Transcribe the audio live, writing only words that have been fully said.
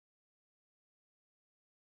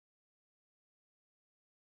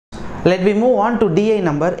Let me move on to DI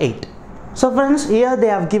number 8. So friends, here they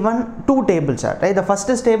have given two table chart, right? The first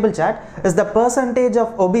table chart is the percentage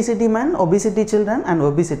of obesity men, obesity children and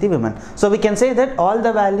obesity women. So we can say that all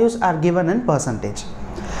the values are given in percentage.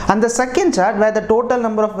 And the second chart where the total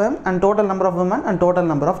number of men and total number of women and total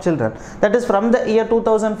number of children, that is from the year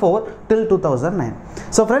 2004 till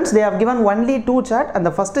 2009. So friends, they have given only two chart, and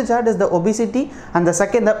the first chart is the obesity and the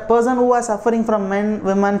second the person who are suffering from men,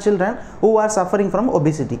 women, children who are suffering from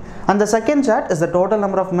obesity, and the second chart is the total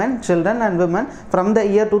number of men, children and women from the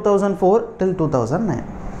year 2004 till 2009.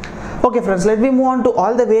 Okay friends, let me move on to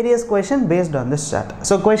all the various questions based on this chart.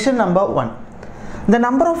 So question number 1. The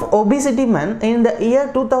number of obesity men in the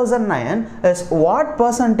year 2009 is what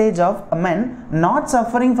percentage of men not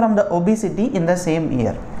suffering from the obesity in the same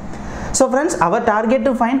year? So friends, our target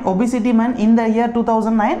to find obesity men in the year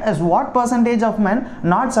 2009 is what percentage of men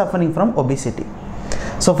not suffering from obesity.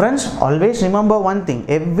 So friends, always remember one thing.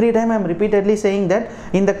 Every time I am repeatedly saying that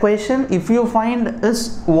in the question, if you find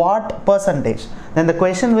is what percentage, then the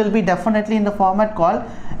question will be definitely in the format called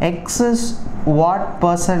X is what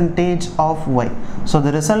percentage of Y. So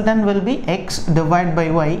the resultant will be X divided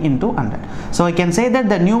by Y into 100. So I can say that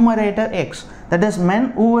the numerator X, that is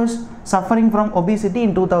men who is suffering from obesity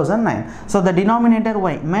in 2009. So the denominator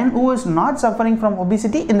Y, men who is not suffering from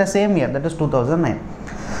obesity in the same year, that is 2009.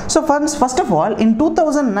 So friends, first of all, in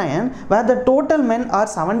 2009, where the total men are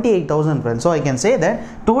 78,000 friends. So I can say that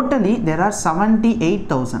totally there are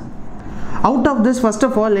 78,000. Out of this, first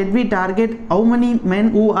of all, let me target how many men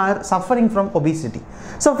who are suffering from obesity.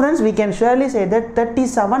 So friends, we can surely say that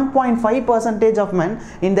 37.5% of men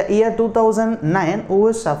in the year 2009 who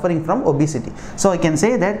is suffering from obesity. So I can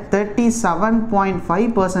say that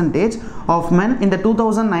 37.5% of men in the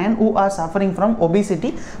 2009 who are suffering from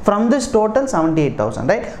obesity from this total 78,000,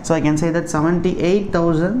 right? So I can say that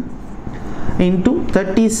 78,000 into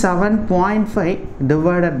 37.5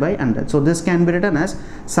 divided by 100. So this can be written as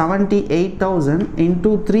 78,000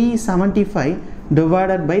 into 375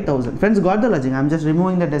 divided by 1000. Friends, got the logic? I am just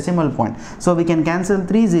removing the decimal point. So we can cancel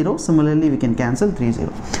 3 zeros. Similarly, we can cancel 3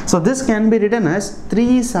 zeros. So this can be written as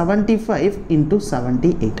 375 into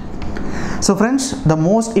 78. So friends, the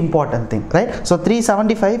most important thing, right? So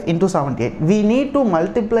 375 into 78. We need to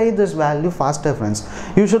multiply this value faster, friends.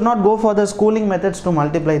 You should not go for the schooling methods to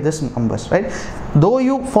multiply this numbers, right? Though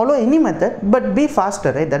you follow any method, but be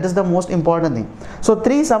faster, right? That is the most important thing. So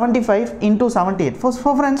 375 into 78. For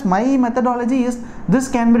friends, my methodology is this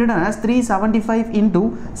can be written as 375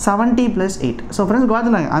 into 70 plus 8. So friends, got the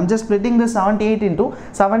line? I'm just splitting this 78 into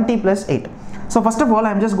 70 plus 8. So first of all,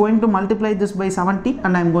 I am just going to multiply this by 70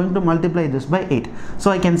 and I am going to multiply this by 8. So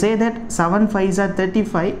I can say that 7 5s are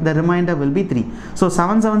 35, the remainder will be 3. So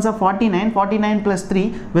 7 7s are 49, 49 plus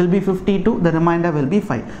 3 will be 52, the remainder will be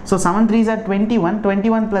 5. So 7 3s are 21,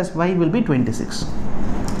 21 plus 5 will be 26.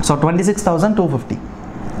 So 26,250.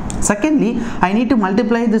 Secondly, I need to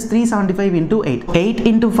multiply this 375 into 8. 8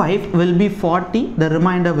 into 5 will be 40, the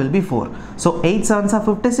remainder will be 4. So 8 7s are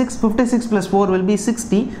 56, 56 plus 4 will be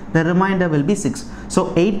 60, the remainder will be 6.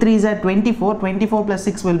 So 8 3s are 24, 24 plus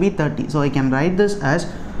 6 will be 30. So I can write this as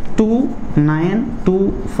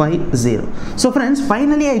 29250. So friends,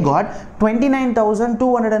 finally I got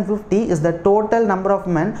 29,250 is the total number of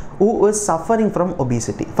men who is suffering from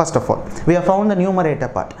obesity. First of all, we have found the numerator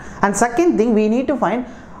part. And second thing, we need to find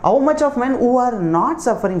how much of men who are not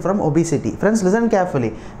suffering from obesity. Friends, listen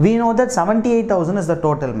carefully. We know that 78,000 is the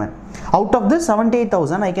total men. Out of this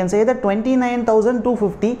 78,000, I can say that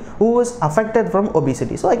 29,250 who is affected from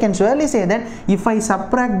obesity. So I can surely say that if I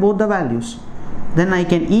subtract both the values, then I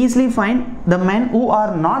can easily find the men who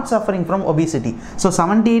are not suffering from obesity. So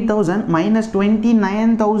 78,000 minus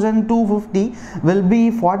 29,250 will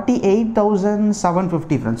be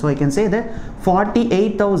 48,750 friends. So I can say that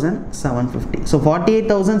 48,750. So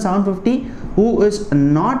 48,750 who is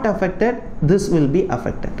not affected, this will be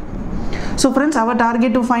affected. So friends, our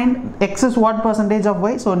target to find X is what percentage of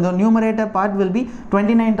Y. So the numerator part will be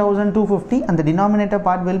 29,250 and the denominator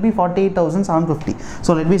part will be 48,750.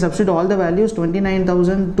 So let me substitute all the values.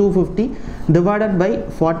 29,250 divided by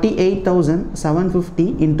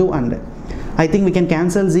 48,750 into 100. I think we can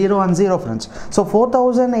cancel 0 and 0 friends. So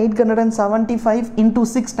 4,875 into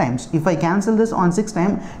 6 times. If I cancel this on 6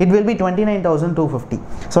 times, it will be 29,250.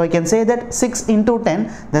 So I can say that 6 into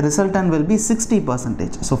 10, the resultant will be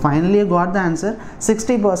 60%. So finally I got the answer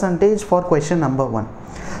 60% for question number 1.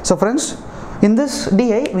 So friends, in this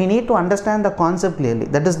DI, we need to understand the concept clearly.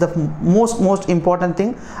 That is the most important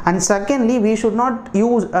thing. And secondly, we should not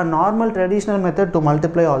use a normal traditional method to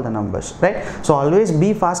multiply all the numbers, right? So always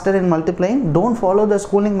be faster in multiplying. Don't follow the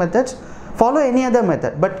schooling methods. follow any other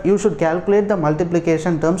method, but you should calculate the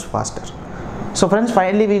multiplication terms faster. So friends,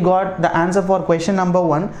 finally we got the answer for question number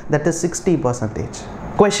 1, that is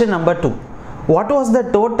 60%. Question number 2. What was the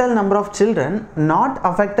total number of children not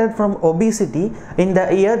affected from obesity in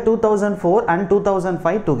the year 2004 and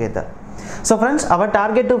 2005 together? So friends, our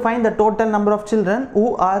target to find the total number of children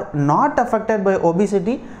who are not affected by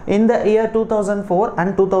obesity in the year 2004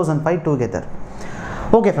 and 2005 together.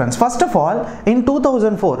 Okay friends, first of all, in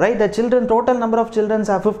 2004, right, the total number of children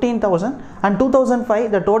are 15,000, and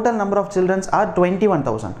 2005 the total number of children are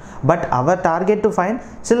 21,000. But our target to find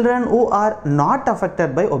children who are not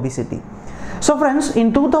affected by obesity. So friends,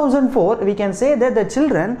 in 2004 we can say that the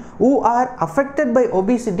children who are affected by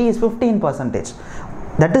obesity is 15%.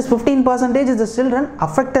 That is 15% is the children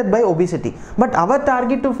affected by obesity, but our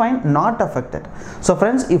target to find not affected. So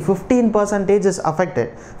friends, if 15% is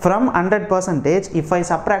affected from 100%, if I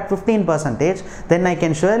subtract 15%, then I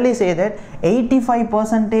can surely say that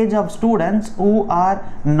 85% of students who are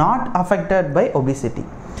not affected by obesity.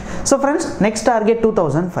 So friends, next target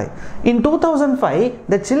 2005. In 2005,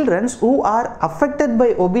 the children who are affected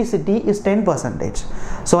by obesity is 10%.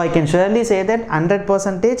 So I can surely say that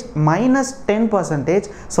 100% minus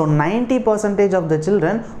 10%, so 90% of the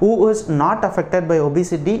children who is not affected by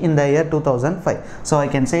obesity in the year 2005. So I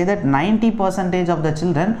can say that 90% of the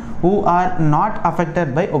children who are not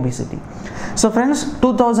affected by obesity. So friends,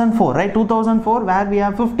 2004, right, 2004 where we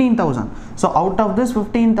have 15,000. So out of this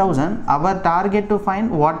 15,000, our target to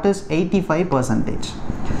find what is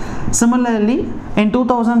 85%. Similarly, in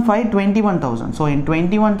 2005, 21,000. So in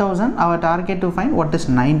 21,000, our target to find what is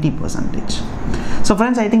 90%. So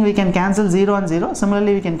friends, I think we can cancel 0 and 0.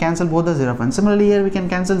 Similarly, we can cancel both the 0 friends. Similarly, here we can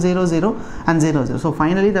cancel 0, 0 and 0, 0. So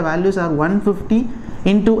finally, the values are 150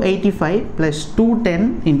 into 85 plus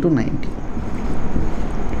 210 into 90.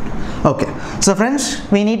 Okay, so friends,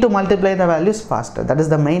 we need to multiply the values faster. That is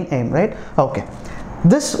the main aim, right? Okay,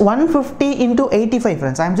 this 150 into 85,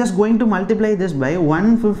 friends, I am just going to multiply this by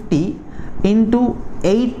 150 into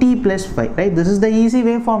 80 plus 5, right? This is the easy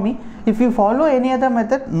way for me. If you follow any other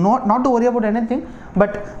method, not to worry about anything,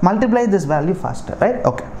 but multiply this value faster, right?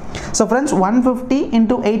 Okay, so friends, 150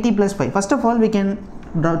 into 80 plus 5. First of all, we can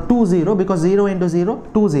draw 2 0, because 0 into 0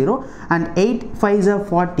 2 0, and 8 5s are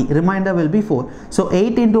 40, remainder will be 4. So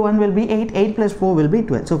 8 into 1 will be 8, 8 plus 4 will be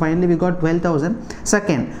 12. So finally we got 12,000.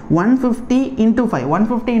 Second, 150 into 5,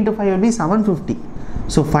 150 into 5 will be 750.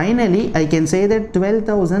 So finally I can say that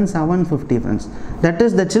 12,750, friends. That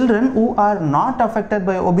is the children who are not affected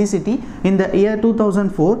by obesity in the year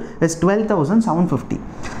 2004 is 12,750.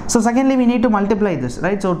 So secondly, we need to multiply this,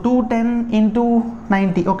 right? So 210 into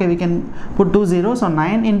 90. Okay, we can put 2 0. So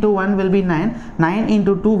 9 into 1 will be 9. 9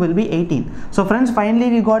 into 2 will be 18. So friends, finally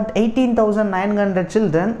we got 18,900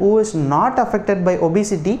 children who is not affected by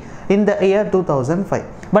obesity in the year 2005.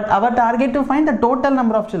 But our target to find the total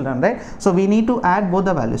number of children, right? So we need to add both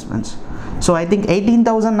the values, friends. So I think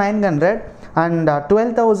 18,900 and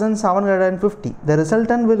 12,750. The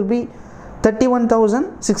resultant will be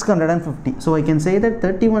 31,650. So I can say that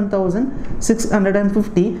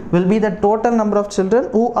 31,650 will be the total number of children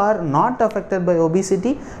who are not affected by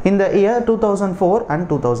obesity in the year 2004 and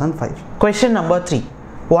 2005. Question number 3.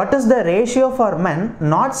 What is the ratio for men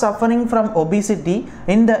not suffering from obesity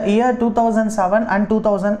in the year 2007 and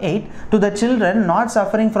 2008 to the children not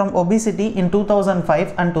suffering from obesity in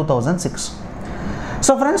 2005 and 2006?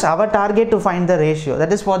 So friends, our target to find the ratio,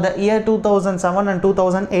 that is for the year 2007 and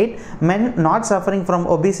 2008, men not suffering from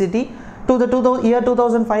obesity, to the year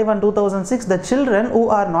 2005 and 2006, the children who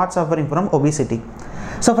are not suffering from obesity.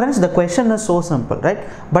 So friends, the question is so simple, right?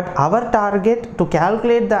 But our target to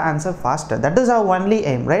calculate the answer faster, that is our only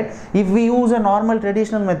aim, right? If we use a normal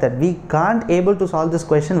traditional method, we can't able to solve this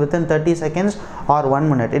question within 30 seconds or 1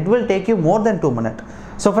 minute. It will take you more than 2 minutes.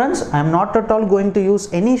 So friends, I am not at all going to use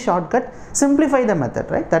any shortcut. Simplify the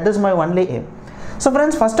method, right? That is my only aim. So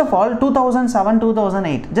friends, first of all, 2007,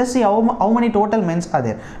 2008, just see how many total men are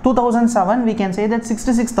there. 2007, we can say that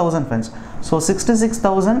 66,000, friends. So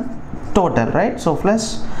 66,000 total, right? So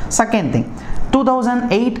plus, second thing,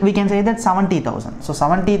 2008, we can say that 70,000. So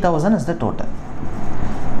 70,000 is the total.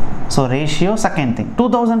 So ratio, second thing,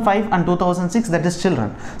 2005 and 2006, that is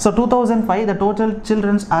children. So 2005, the total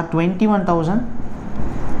children are 21,000.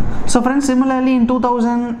 So friends, similarly in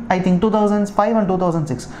 2000, I think 2005 and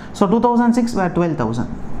 2006. So 2006 were 12,000.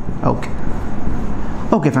 Okay.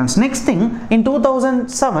 Okay friends, next thing, in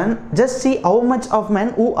 2007, just see how much of men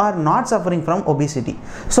who are not suffering from obesity.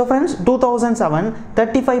 So friends, 2007,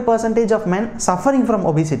 35% of men suffering from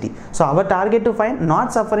obesity. So our target to find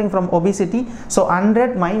not suffering from obesity. So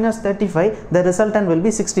 100 minus 35, the resultant will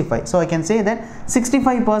be 65. So I can say that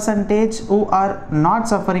 65% who are not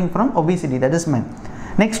suffering from obesity, that is men.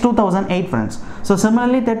 Next, 2008 friends. So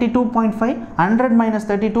similarly 32.5, 100 minus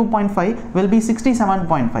 32.5 will be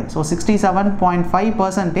 67.5. So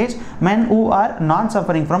 67.5% men who are not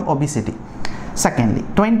suffering from obesity. Secondly,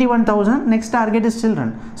 21,000, next target is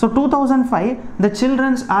children. So 2005, the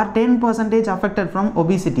children are 10% affected from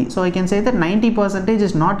obesity. So I can say that 90%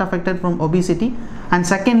 is not affected from obesity. And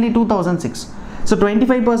secondly, 2006. So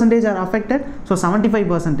 25% are affected, so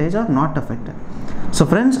 75% are not affected. So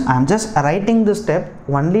friends, I am just writing this step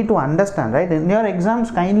only to understand, right? In your exams,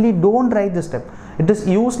 kindly don't write this step. It is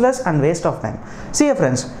useless and waste of time. See here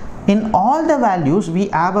friends, in all the values we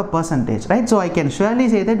have a percentage, right? So I can surely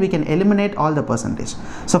say that we can eliminate all the percentage.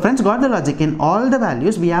 So friends, got the logic? In all the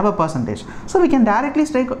values we have a percentage. So we can directly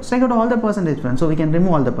strike out all the percentage friends. So we can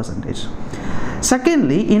remove all the percentage.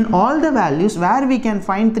 Secondly, in all the values where we can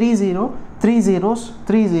find 30, 3 zeros,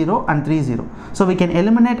 3 0 and 3 0. So we can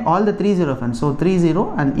eliminate all the 3 0 friends. So 3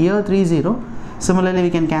 0 and here 3 0. Similarly, we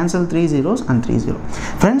can cancel 3 zeros and 3 0.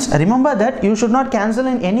 Friends, remember that you should not cancel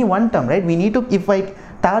in any one term, right? We need to, if I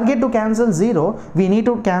target to cancel 0, we need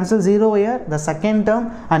to cancel 0 here, the second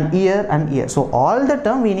term, and here and here. So all the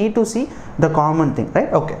term we need to see the common thing,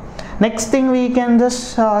 right? Okay. Next thing, we can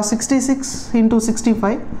just 66 into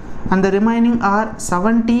 65 and the remaining are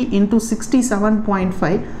 70 into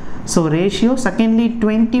 67.5. So ratio, secondly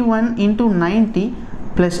 21 into 90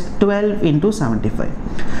 plus 12 into 75.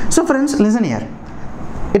 So friends, listen here.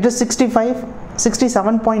 It is 65,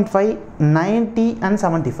 67.5, 90 and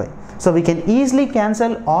 75. So we can easily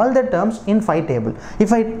cancel all the terms in 5 table.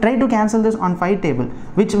 If I try to cancel this on 5 table,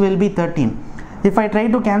 which will be 13. If I try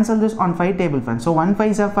to cancel this on 5 table friends, so 1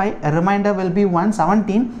 5 is 5, a remainder will be 1,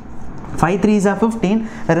 17. 5 3 is 15,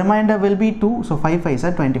 a remainder will be 2, so 5 5 is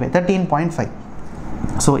 25, 13.5.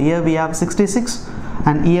 So here we have 66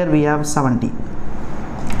 and here we have 70.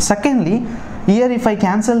 Secondly, here if I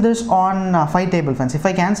cancel this on 5 table friends, if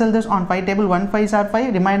I cancel this on 5 table, 1 5 is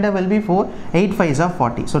 5, remainder will be 4, 8 5 is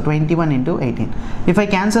 40, so 21 into 18. If I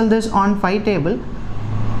cancel this on 5 table,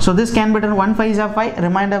 so this can be done 1 5 is 5,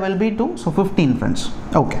 remainder will be 2, so 15 friends.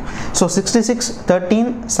 Okay, so 66,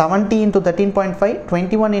 13, 70 into 13.5,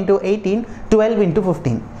 21 into 18, 12 into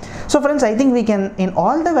 15. So friends, I think we can, in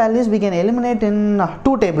all the values we can eliminate in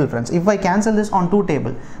 2 table friends. If I cancel this on 2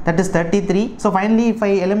 table, that is 33. So finally if I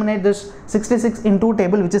eliminate this 66 in 2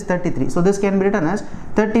 table, which is 33, so this can be written as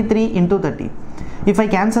 33 into 30. If I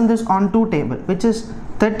cancel this on 2 table, which is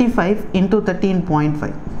 35 into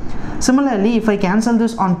 13.5. Similarly, if I cancel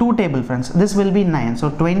this on 2 table friends, this will be 9, so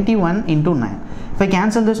 21 into 9. If I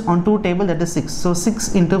cancel this on 2 table, that is 6, so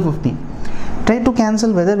 6 into 15. Try to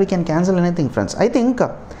cancel whether we can cancel anything friends. I think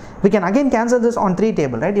we can again cancel this on 3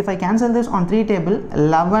 table, right? If I cancel this on 3 table,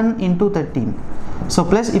 11 into 13. So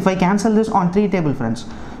plus if I cancel this on 3 table friends,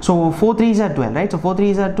 so 4 3s are 12, right? So 4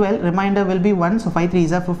 3s are 12, remainder will be 1, so 5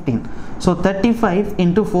 3s are 15. So 35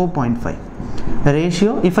 into 4.5. The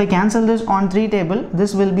ratio, if I cancel this on 3 table,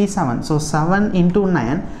 this will be 7, so 7 into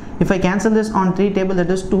 9. If I cancel this on 3 table, that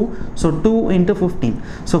is 2, so 2 into 15.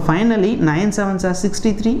 So finally 9 7s are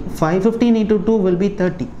 63, 15 into 2 will be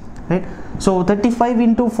 30, right? So 35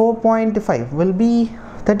 into 4.5 will be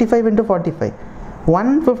 35 into 45,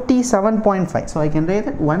 157.5. So I can write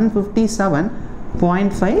that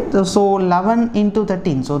 157.5. So 11 into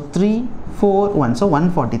 13, so 3 4 1, so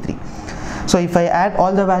 143. So if I add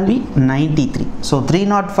all the value, 93. So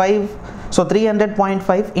 305, so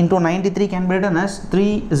 300.5 into 93 can be written as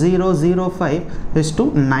 3005 is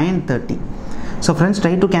to 930. So friends,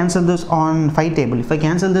 try to cancel this on 5 table. If I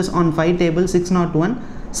cancel this on 5 table, 601.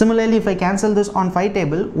 Similarly, if I cancel this on 5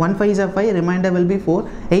 table, 1 5 is 5, remainder will be 4,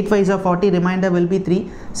 8 5 is 40, remainder will be 3,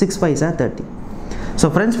 6 5 is 30. So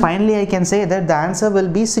friends, finally I can say that the answer will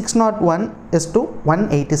be 601 is to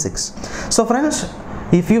 186. So friends,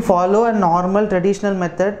 if you follow a normal traditional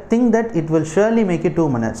method, think that it will surely make you 2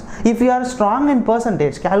 minutes. If you are strong in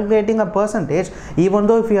percentage, calculating a percentage, even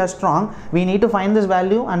though if you are strong, we need to find this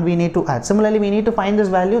value and we need to add. Similarly, we need to find this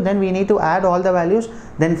value, then we need to add all the values,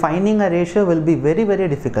 then finding a ratio will be very, very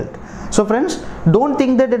difficult. So friends, don't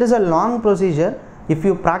think that it is a long procedure. If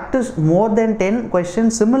you practice more than 10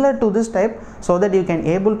 questions similar to this type, so that you can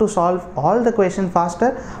able to solve all the questions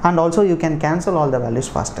faster and also you can cancel all the values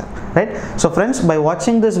faster, right? So friends, by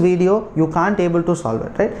watching this video, you can't able to solve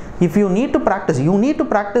it, right? If you need to practice, you need to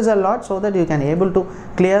practice a lot so that you can able to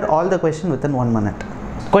clear all the question within 1 minute.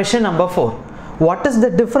 Question number 4. What is the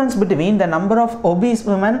difference between the number of obese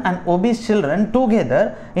women and obese children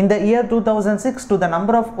together in the year 2006 to the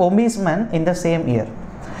number of obese men in the same year?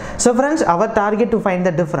 So friends, our target to find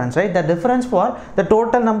the difference, right? The difference for the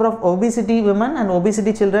total number of obesity women and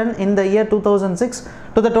obesity children in the year 2006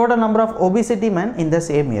 to the total number of obesity men in the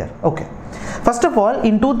same year. Okay. First of all,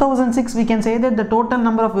 in 2006, we can say that the total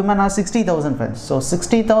number of women are 60,000 friends. So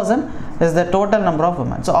 60,000 is the total number of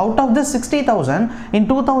women. So out of this 60,000, in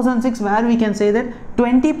 2006, where we can say that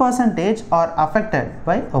 20% are affected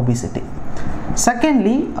by obesity.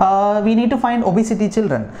 Secondly, we need to find obesity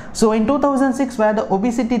children. So in 2006, where the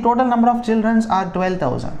obesity total number of children are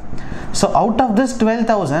 12,000. So out of this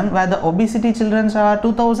 12,000, where the obesity children are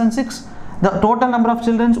 2006, the total number of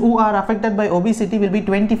children who are affected by obesity will be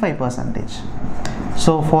 25%.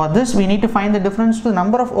 So for this, we need to find the difference to the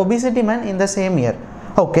number of obesity men in the same year.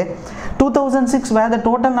 Okay. 2006, where the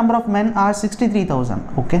total number of men are 63,000.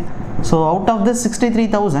 Okay. So out of this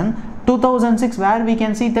 63,000, 2006, where we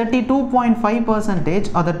can see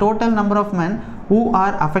 32.5% are the total number of men who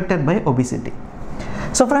are affected by obesity.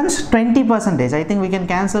 So friends, 20%, I think we can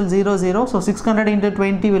cancel 0, 0. So 600 into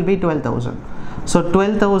 20 will be 12,000. So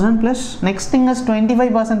 12,000 plus, next thing is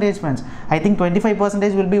 25% friends. I think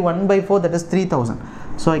 25% will be 1 by 4, that is 3,000.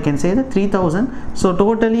 So I can say that 3,000. So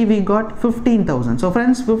totally we got 15,000. So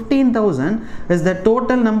friends, 15,000 is the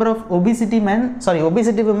total number of obesity women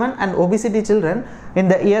and obesity children in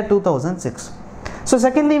the year 2006. So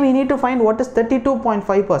secondly, we need to find what is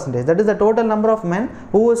 32.5%. That is the total number of men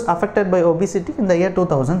who is affected by obesity in the year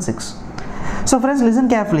 2006. So friends, listen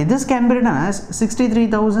carefully. This can be written as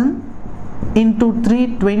 63,000 into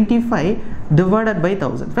 325 divided by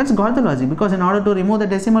 1000. Friends, got the logic, because in order to remove the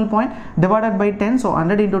decimal point, divided by 10, so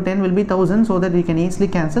 100 into 10 will be 1000, so that we can easily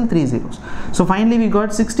cancel 3 zeros. So finally we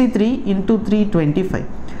got 63 into 325.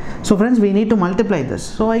 So friends, we need to multiply this.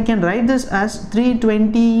 So I can write this as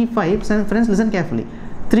 325. So friends, listen carefully.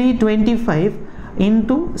 325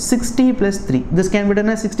 into 60 plus 3. This can be done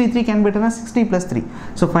as 63, can be done as 60 plus 3.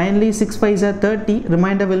 So finally 6 5s are 30,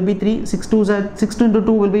 remainder will be 3, 6 2s are 6 2 into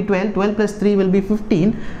 2 will be 12, 12 plus 3 will be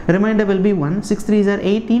 15, remainder will be 1, 6 3s are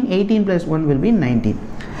 18, 18 plus 1 will be 19.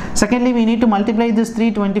 Secondly, we need to multiply this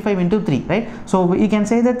 325 into 3, right? So we can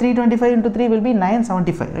say that 325 into 3 will be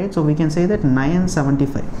 975, right? So we can say that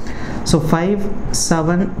 975. So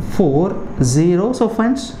 5740. So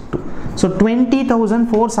friends, so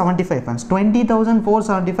 20,475 friends.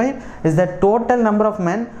 20,475 is the total number of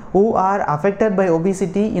men who are affected by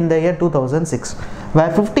obesity in the year 2006,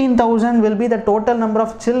 where 15,000 will be the total number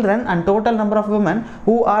of children and total number of women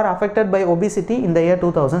who are affected by obesity in the year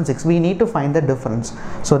 2006. We need to find the difference.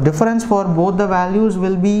 So difference for both the values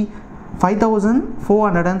will be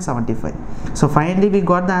 5,475. So finally we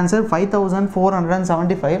got the answer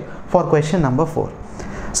 5,475 for question number 4.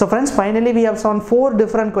 So friends, finally we have solved 4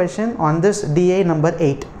 different questions on this DA number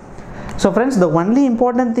 8. So friends, the only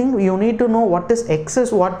important thing, you need to know what is X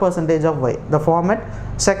is what percentage of Y, the format.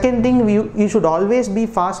 Second thing, you should always be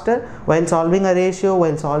faster while solving a ratio,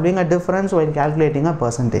 while solving a difference, while calculating a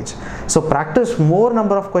percentage. So practice more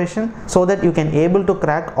number of questions so that you can able to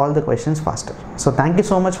crack all the questions faster. So thank you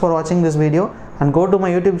so much for watching this video, and go to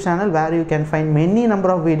my YouTube channel where you can find many number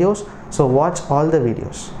of videos. So watch all the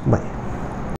videos. Bye.